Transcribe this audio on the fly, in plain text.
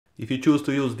If you choose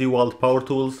to use Dewalt power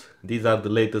tools, these are the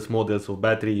latest models of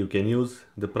battery you can use.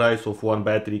 The price of one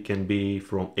battery can be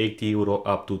from 80 euro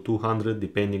up to 200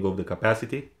 depending on the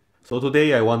capacity. So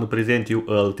today I want to present you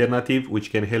an alternative which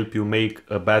can help you make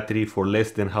a battery for less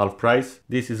than half price.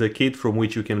 This is a kit from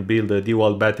which you can build a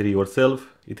Dewalt battery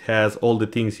yourself. It has all the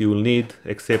things you will need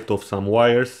except of some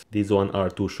wires. These ones are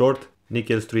too short.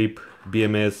 Nickel strip,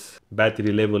 BMS,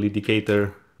 battery level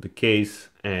indicator, the case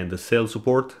and the cell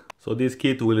support. So this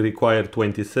kit will require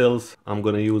 20 cells. I'm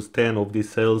gonna use 10 of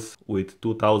these cells with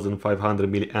 2500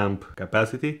 milliamp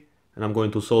capacity. And I'm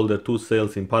going to solder 2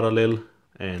 cells in parallel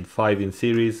and 5 in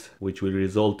series, which will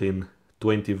result in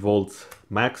 20 volts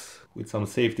max. With some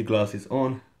safety glasses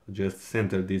on, just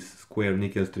center this square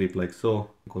nickel strip like so.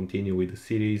 Continue with the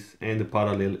series and the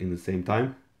parallel in the same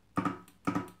time.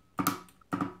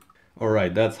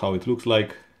 Alright, that's how it looks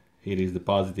like. Here is the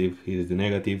positive, here is the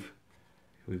negative.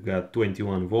 We've got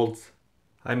 21 volts.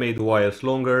 I made the wires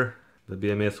longer. The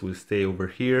BMS will stay over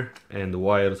here and the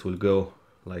wires will go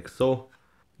like so.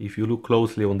 If you look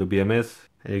closely on the BMS,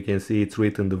 you can see it's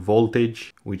written the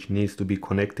voltage which needs to be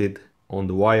connected on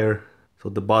the wire. So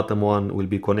the bottom one will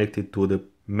be connected to the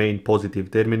main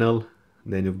positive terminal.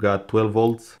 Then you've got 12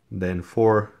 volts, then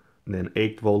 4, then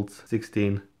 8 volts,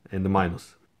 16 and the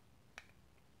minus.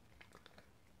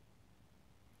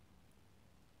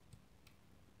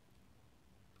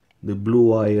 The blue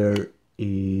wire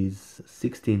is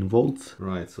 16 volts.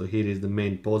 Right, so here is the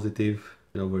main positive.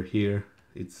 And over here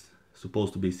it's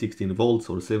supposed to be 16 volts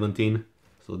or 17.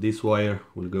 So this wire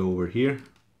will go over here.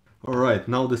 Alright,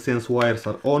 now the sense wires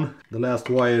are on. The last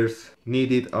wires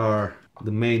needed are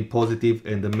the main positive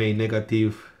and the main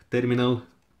negative terminal.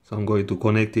 So I'm going to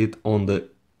connect it on the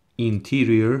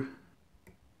interior.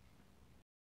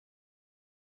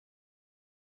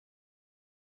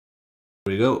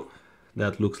 There we go.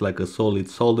 That looks like a solid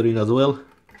soldering as well.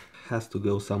 Has to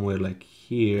go somewhere like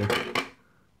here.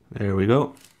 There we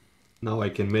go. Now I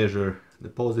can measure the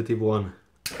positive one.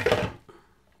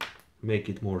 Make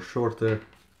it more shorter.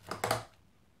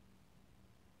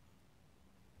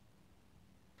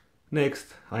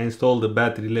 Next, I install the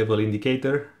battery level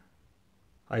indicator.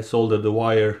 I solder the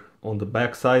wire on the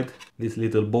back side. This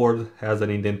little board has an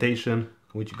indentation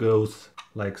which goes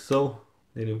like so.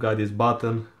 Then you've got this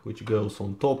button which goes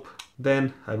on top.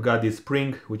 Then I've got this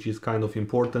spring which is kind of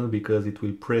important because it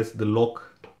will press the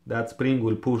lock. That spring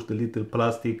will push the little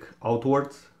plastic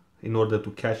outwards in order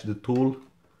to catch the tool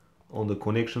on the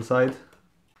connection side.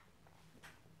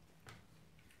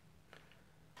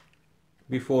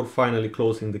 Before finally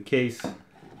closing the case,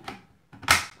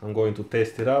 I'm going to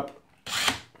test it up.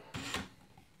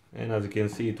 And as you can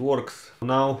see, it works.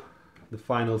 Now the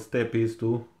final step is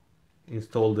to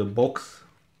install the box.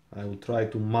 I will try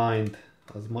to mind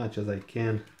as much as I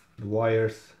can the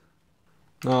wires.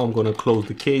 Now I'm gonna close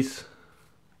the case.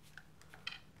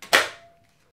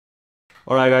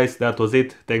 Alright guys, that was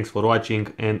it. Thanks for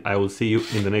watching and I will see you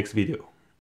in the next video.